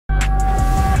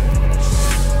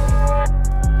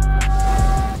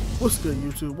What's good,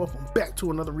 YouTube? Welcome back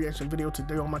to another reaction video.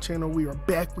 Today on my channel, we are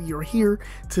back. We are here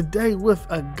today with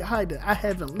a guy that I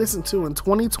haven't listened to in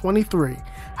 2023.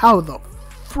 How the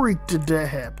freak did that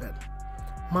happen?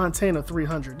 Montana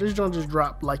 300. This joint just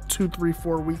dropped like 2, 3,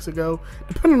 4 weeks ago,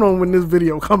 depending on when this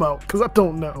video come out, because I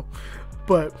don't know.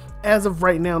 But as of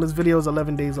right now, this video is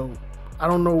 11 days old. I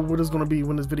don't know what it's going to be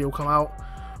when this video come out,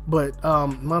 but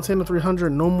Montana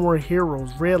 300, No More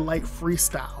Heroes, Red Light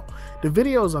Freestyle. The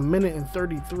video is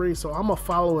 1:33, so I'm gonna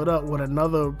follow it up with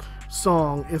another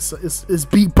song. It's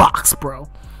Beatbox, bro.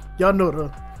 Y'all know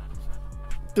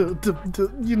the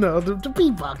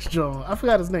Beatbox John. I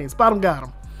forgot his name. Spot him got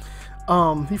him.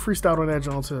 He freestyled on that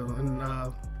John too, and I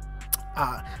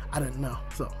didn't know,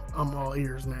 so I'm all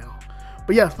ears now.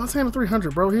 But yeah, Montana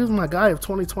 300, bro. He was my guy of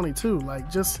 2022. Like,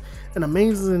 just an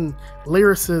amazing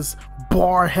lyricist,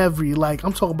 bar heavy. Like,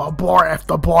 I'm talking about bar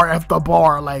after bar after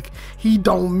bar. Like, he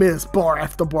don't miss bar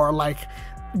after bar. Like,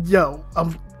 yo,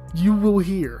 you will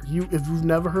hear. If you've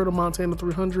never heard of Montana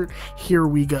 300, here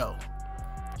we go.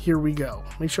 Here we go.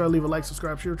 Make sure I leave a like,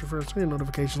 subscribe, share with your friends, turn your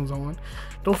notifications on.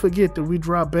 Don't forget that we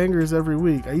drop bangers every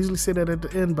week. I usually say that at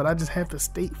the end, but I just have to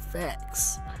state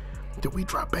facts that we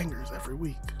drop bangers every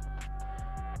week.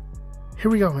 Here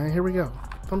we go, man. Here we go.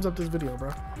 Thumbs up this video, bro.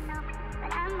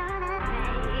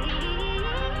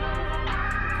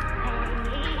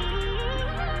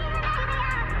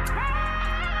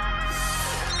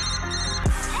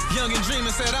 Young and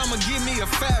dreaming said I'ma give me a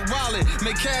fat wallet,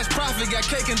 make cash profit, got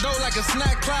cake and dough like a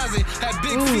snack closet, had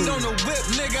big feet on the whip,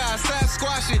 nigga, I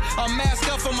squash it, I mask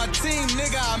up for my team,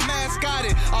 nigga, I mascot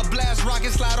it, I blast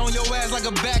rocket slide on your ass like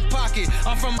a back pocket,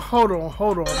 I'm from hold on,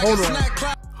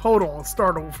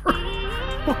 start over.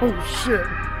 Oh shit.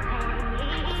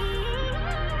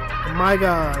 My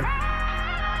God.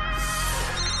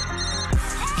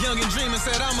 Young and dreaming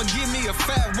said I'ma give me a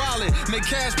fat wallet, make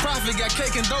cash profit, got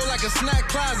cake and dough like a snack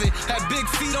closet, had big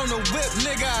feet on the whip,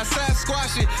 nigga, I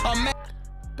squash it.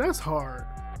 That's hard.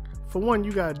 For one,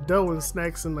 you got dough and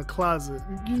snacks in the closet.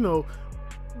 You know,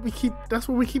 that's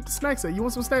where we keep the snacks at. You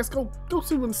want some snacks? Go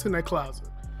see what's in that closet.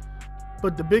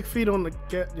 But the big feet on the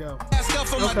yo.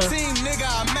 For my team, nigga,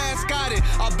 I mascot it.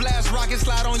 I blast rocket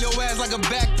slide on your ass like a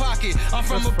back pocket. I'm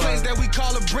from a place that we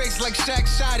call it bricks like Shaq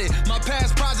shot it. My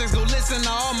past projects, go listen to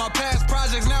all my past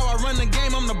projects. Now I run the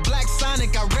game, I'm the Black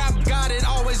Sonic. I rap, got it,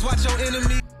 always watch your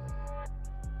enemy.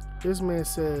 This man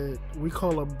said we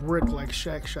call a brick like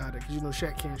Shaq shot it, because you know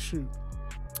Shaq can't shoot.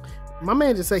 My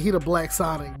man just said he the Black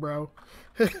Sonic, bro.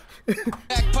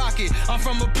 Back pocket. I'm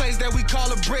from a place that we call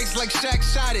it bricks like Shaq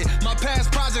shot it. My past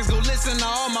projects, go listen to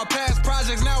all my past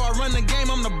projects. Now I run the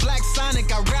game, I'm the Black Sonic.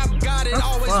 I rap, got it.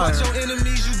 Always watch your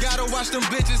enemies. You gotta watch them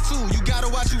bitches too. You gotta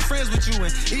watch who friends with you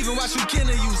and even watch who kin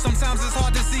of you. Sometimes it's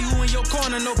hard to see who in your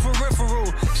corner, no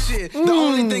peripheral. Shit, the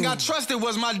only thing I trusted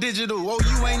was my digital. Oh,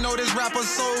 you ain't know this rapper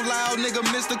so loud, nigga,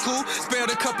 mystical.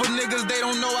 Spared a couple niggas, they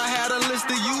don't know I had a list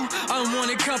of you.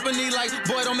 Unwanted company, like,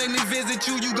 boy, don't make me visit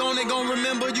you. You they gon'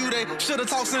 remember you, they should've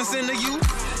talked sense into you.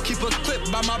 Keep a clip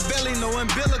by my belly, no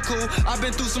umbilical. I've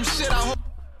been through some shit, I hope.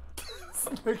 This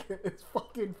nigga is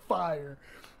fucking fire.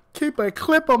 Keep a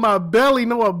clip on my belly,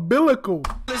 no umbilical.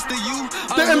 The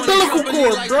umbilical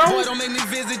cord, like, bro. Boy, don't make me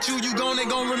visit you. You they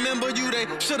gon' remember you, they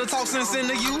should've talked sense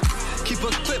into you. Keep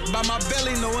a clip by my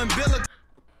belly, no umbilical.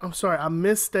 I'm sorry, I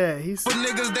missed that. He's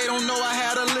niggas, they don't know I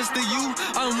had a list of you.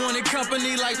 Unwanted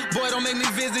company, like, boy, don't make me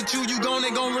visit you. You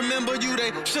they gon' remember you. They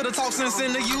should've talked sense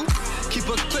into you. Keep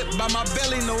a clip by my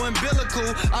belly, no umbilical.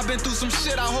 I've been through some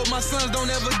shit I hope my sons don't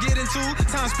ever get into.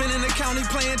 Time spent in the county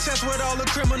playing chess with all the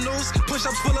criminals. Push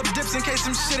ups, pull up dips in case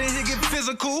some shit in here get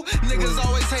physical. Niggas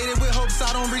always hated with hopes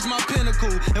I don't reach my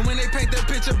pinnacle. And when they paint that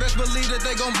picture, best believe that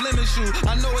they gon' blemish you.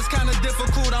 I know it's kinda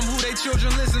difficult, I'm who they children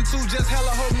listen to. Just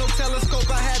hella hope, no telescope,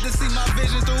 I had to see my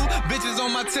vision through. Bitches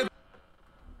on my tip.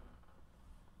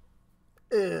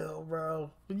 Ew, bro.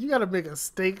 You gotta make a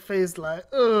steak face like,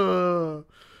 ugh.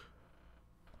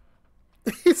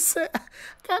 He said, I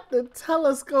got the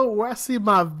telescope where I see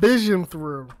my vision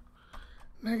through.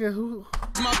 Nigga, who?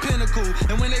 My pinnacle,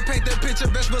 and when they paint that picture,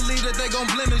 best believe that they gon'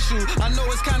 blemish you. I know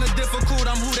it's kinda difficult,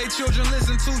 I'm who they children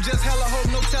listen to. Just hella hope,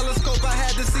 no telescope, I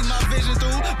had to see my vision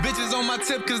through. Bitches on my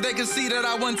tip, cause they can see that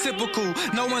I wasn't typical.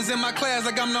 No one's in my class,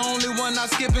 like I'm the only one not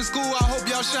skipping school. I hope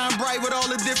y'all shine bright with all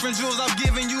the different jewels I've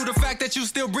given you. The fact that you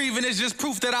still breathing is just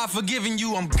proof that I've forgiven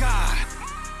you. I'm God.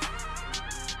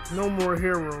 No more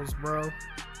heroes, bro.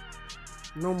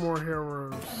 No more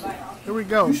heroes. Here we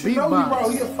go. You should know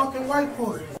Beatbox. you, bro. He a fucking white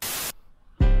boy.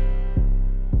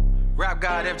 Rap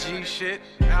God FG shit.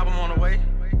 Album on the way.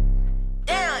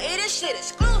 Damn, this shit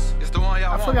exclusive. It's the one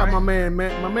y'all I want, forgot right? my man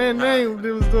name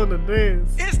that was doing the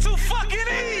dance. It's too fucking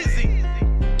easy.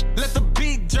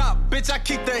 bitch, I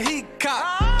keep the heat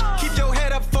cocked. Keep your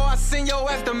head up before I send your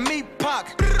ass to meat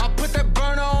pock. I put that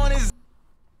burner on his.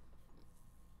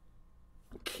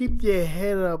 Keep your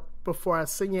head up before I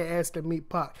send your ass to meat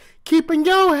pot. Keeping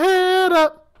your head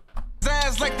up.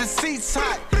 Ass like the seats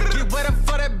hot. Get wet up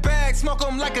for that bag, smoke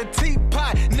them like a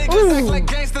teapot. Niggas act like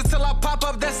gangsters till I pop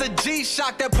up, that's a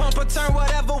G-Shock. That pumper turn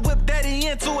whatever, whip daddy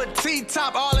into a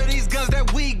T-top. All of these guns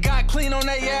that we got, clean on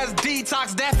they ass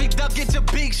detox. Daffy Duck, get your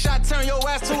beak shot, turn your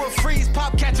ass to a freeze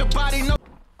pop, catch a body, no.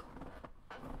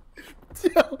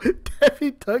 Yo,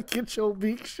 Daffy Duck, get your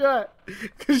beak shot.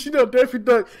 Cause you know Daffy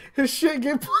Duck, his shit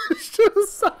get pushed to the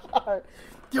side.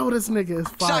 Yo, this nigga is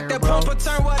fire, Shock that bro. pumper,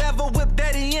 turn whatever, whip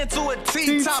daddy into a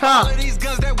T-top. All of these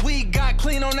guns that we got,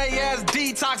 clean on they ass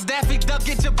detox. Daffy Duck,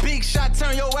 get your beak shot,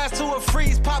 turn your ass to a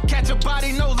freeze pop, catch a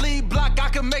body, no lead block. I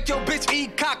can make your bitch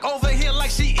eat cock over here like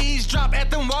she eavesdrop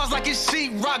at them walls like it's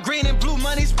sheetrock. Green and blue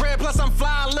money spread, plus I'm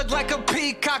fly, I look like a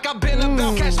peacock. I've been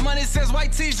about cash money, says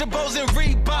white tees, jabos and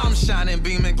Reebok. I'm shining,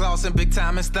 beaming, glossing, big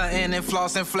time and stunting and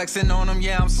flossing, flexing on them.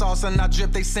 Yeah, I'm saucing, I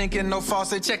drip, they sinking, no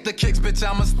faucet. Check the kicks, bitch,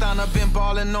 I'm a stunner, been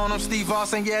balling on them, Steve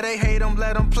Austin, yeah, they hate them,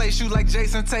 let them play shoot like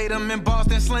Jason Tatum in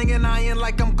Boston, slinging iron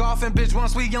like I'm golfing, bitch,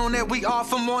 once we on that, we off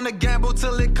them on the gamble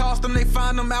till it cost them, they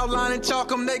find them, outline and chalk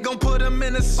them, they gon' put them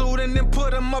in a suit and then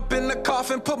put them up in the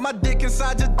coffin, put my dick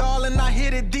inside your darling, I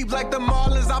hit it deep like the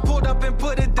Marlins, I pulled up and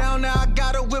put it down, now I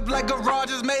got a whip like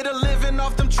garages, made a living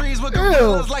off them trees with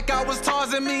gorillas, like I was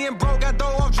Tarzan, me and bro got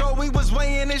dough off Joe, we was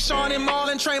weighing and Sean and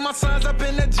Marlon, train my sons up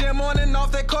in the gym on and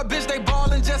off that court, bitch, they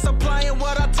ballin', just applying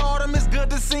what I taught them, it's good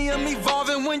to see them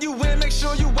evolving. When you win, make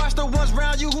sure you watch the ones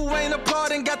round you who ain't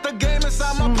applauding. Got the game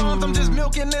inside my palms, I'm just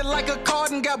milking it like a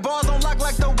carton. Got bars on lock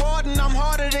like the warden, I'm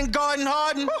harder than Garden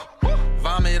Harden.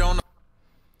 Vomit on the.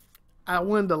 I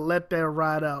wanted to let that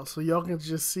ride out so y'all can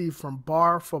just see from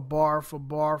bar for bar for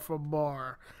bar for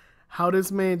bar how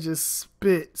this man just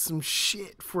spit some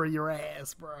shit for your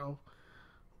ass, bro.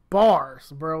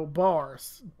 Bars, bro,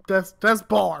 bars. That's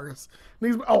bars.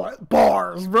 These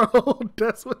bars, bro.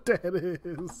 That's what that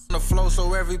is. On the flow,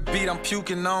 so every beat I'm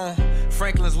puking on.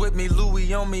 Franklin's with me,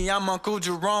 Louis on me. I'm Uncle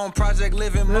Jerome. Project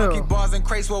Living, monkey bars and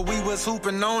crates where we was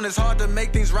hooping on. It's hard to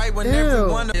make things right when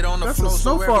everyone it on the flow,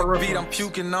 so every beat I'm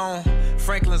puking on.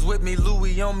 Franklin's with me,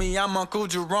 Louis on me. I'm Uncle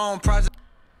Jerome. Project.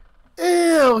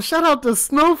 Ew, shout out to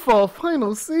Snowfall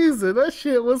final season. That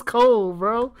shit was cold,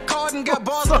 bro. Carden got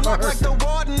balls on lock like the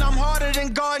warden. I'm harder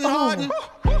than Garden Harden.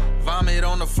 Vomit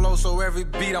on the flow, so every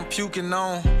beat I'm puking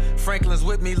on. Franklin's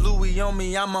with me, Louis on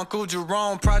me, I'm Uncle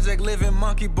Jerome. Project Living,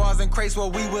 monkey bars and crates where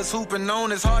we was hooping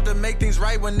on. It's hard to make things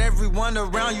right when everyone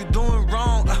around you doing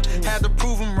wrong. Had to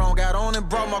prove them wrong, got on and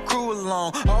brought my crew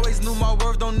along. Always knew my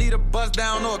worth, don't need a buzz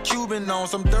down or a Cuban on.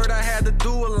 Some dirt I had to do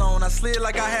alone, I slid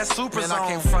like I had super zone. I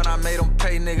came front, I made him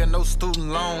pay, nigga, no student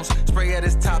loans. Spray at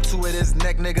his top, two at his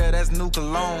neck, nigga, that's new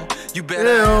cologne. You better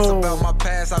ask about my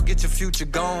past, I'll get your future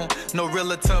gone. No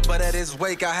realtor, but at his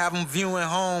wake, I have him viewing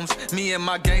homes. Me and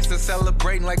my gangsters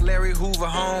celebrating like Larry Hoover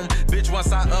home. Bitch,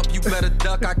 once I up, you better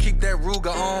duck, I keep that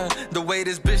Ruger on. The way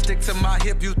this bitch stick to my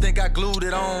hip, you think I glued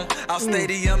it on. Our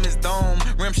stadium is dome,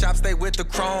 rim shop stay with the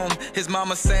chrome. His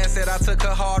mama said I took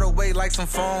her heart away like some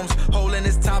foams. Holding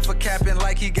his top for capping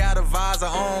like he got a visor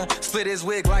on. Split his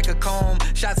wig like a comb,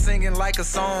 shot singing like a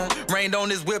song. Rained on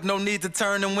his whip, no need to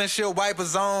turn them windshield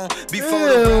wipers on. Before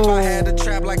the rap, I had to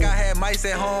trap like I had mice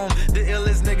at home. The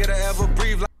illest nigga to ever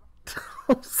breathe.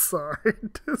 I'm sorry,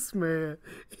 this man,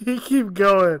 he keep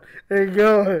going and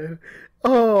going.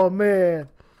 Oh man,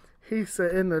 he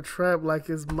said in the trap like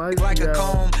his mic like a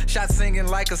comb, shot singing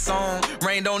like a song.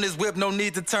 Rained on his whip, no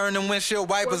need to turn them windshield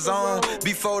wipers on.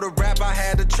 Before the rap, I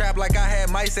had to trap like I had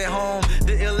mice at home.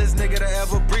 The illest nigga to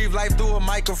ever breathe life through a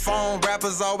microphone.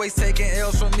 Rappers always taking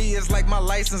L's from me, it's like my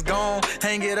license gone.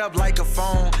 Hang it up like a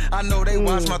phone, I know they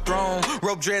watch my throne.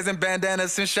 Rope dreads and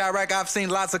bandanas in Chirac, I've seen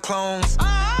lots of clones.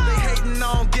 They hating,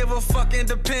 I don't give a fuck,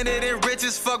 independent and rich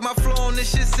as fuck. My flow on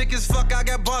this shit sick as fuck, I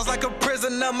got bars like a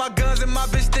prisoner. My guns and my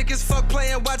bitch thick as fuck,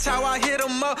 playing, watch how I hit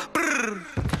them up. Brr,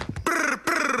 brr,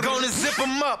 brr. Gonna zip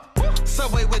them up.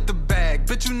 Subway with the bag,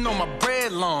 bitch, you know my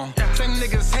bread long. Same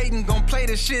niggas hating, gon' play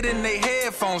this shit in they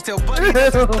headphones. Tell buddy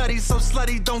that's a study, so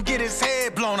slutty, don't get his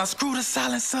head blown. I screw the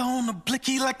silencer on the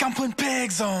blicky like I'm putting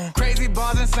pegs on. Crazy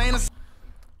bars, insane.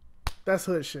 That's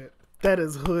hood shit. That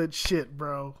is hood shit,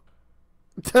 bro.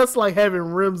 That's like having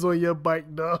rims on your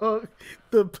bike, dog.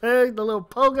 The peg, the little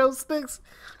pogo sticks.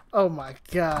 Oh my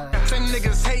god. Same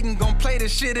niggas hating gon' play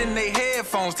this shit in they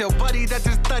headphones. Tell buddy that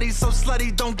this study's so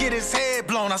slutty, don't get his head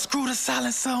blown. I screw the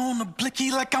silencer on the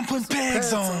blicky like I'm putting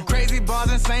pegs on. Crazy bars,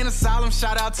 insane asylum.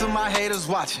 Shout out to my haters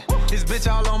watching. This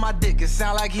bitch all on my dick. It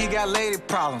sound like he got lady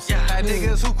problems. Had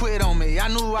niggas who quit on me. I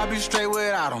knew I'd be straight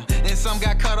without them. And some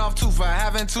got cut off too for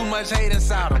having too much hate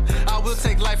inside them. I will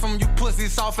take life from you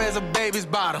pussies soft as a baby's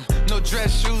bottom. No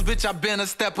dress shoes, bitch. I been a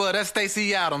stepper. That's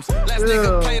Stacey Adams. Last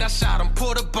nigga played, I shot him.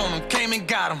 Pulled up on him, came and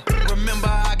got him. Remember,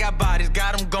 I got bodies,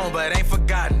 got him gone, but ain't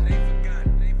forgotten.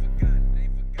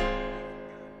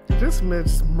 This man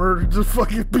just murdered the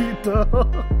fucking beat,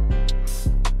 dog.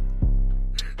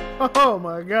 Oh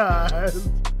my god.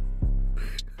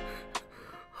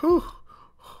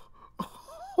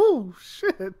 Oh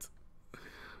shit.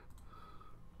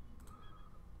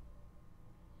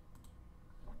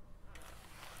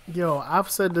 Yo, I've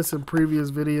said this in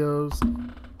previous videos.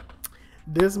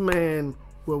 This man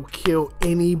will kill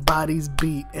anybody's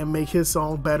beat and make his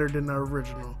song better than the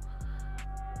original.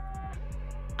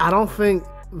 I don't think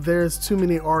there's too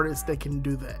many artists that can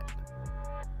do that.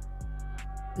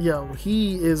 Yo,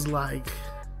 he is like,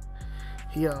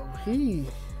 yo, he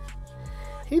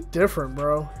different,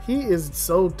 bro. He is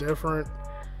so different.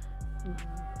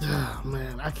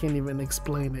 Man, I can't even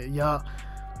explain it. Y'all,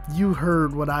 you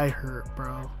heard what I heard,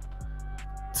 bro.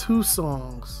 2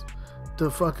 songs. The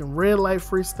fucking Red Light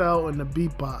Freestyle and the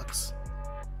Beatbox.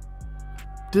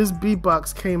 This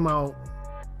Beatbox came out.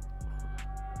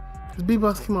 This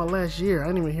Beatbox came out last year. I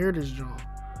didn't even hear this joint.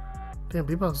 Damn,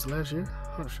 Beatbox was last year?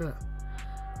 Oh shit.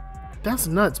 That's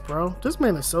nuts, bro. This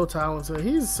man is so talented.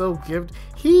 He's so gifted.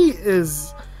 He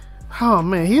is, oh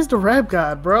man, he's the rap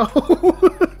god, bro.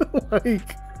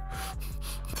 Like,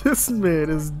 this man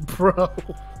is, bro.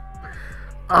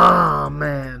 Ah,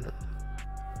 man.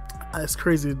 It's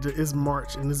crazy. It's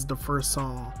March, and this is the first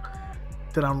song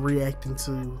that I'm reacting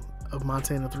to of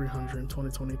Montana 300 in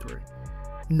 2023.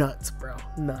 Nuts, bro.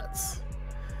 Nuts.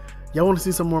 Y'all want to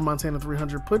see some more Montana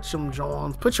 300? Put some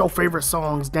Johns. Put your favorite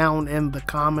songs down in the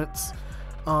comments.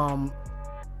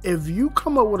 If you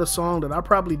come up with a song that I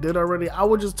probably did already, I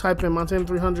would just type in Montana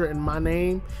 300 in my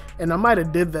name, and I might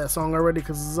have did that song already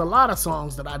because there's a lot of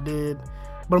songs that I did,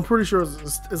 but I'm pretty sure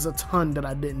there's a ton that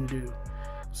I didn't do.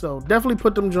 So definitely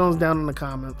put them Jones down in the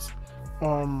comments.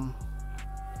 Go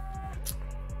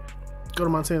to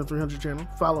Montana 300 channel.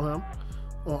 Follow him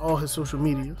on all his social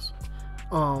medias.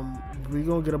 We're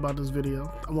gonna get about this video.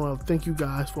 I want to thank you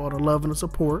guys for all the love and the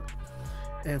support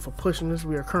and for pushing this.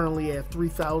 We are currently at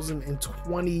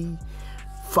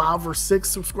 3,025 or 6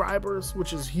 subscribers,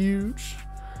 which is huge.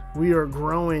 We are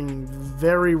growing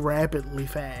very rapidly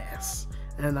fast,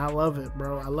 and I love it,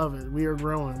 bro. I love it. We are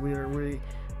growing.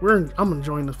 I'm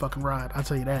enjoying this fucking ride. I'll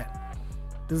tell you that.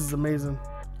 This is amazing.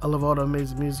 I love all the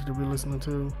amazing music that we're listening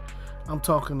to. I'm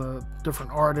talking to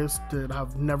different artists that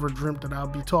I've never dreamt that I'll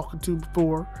be talking to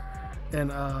before,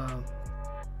 and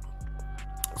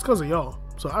it's because of y'all.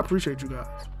 So I appreciate you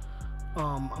guys.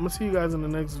 I'm gonna see you guys in the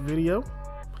next video.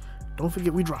 Don't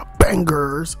forget, we drop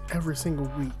bangers every single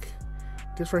week.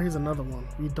 This right here's another one.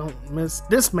 We don't miss.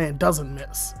 This man doesn't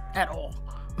miss at all.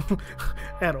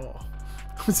 At all.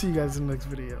 I'll see you guys in the next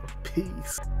video.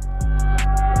 Peace.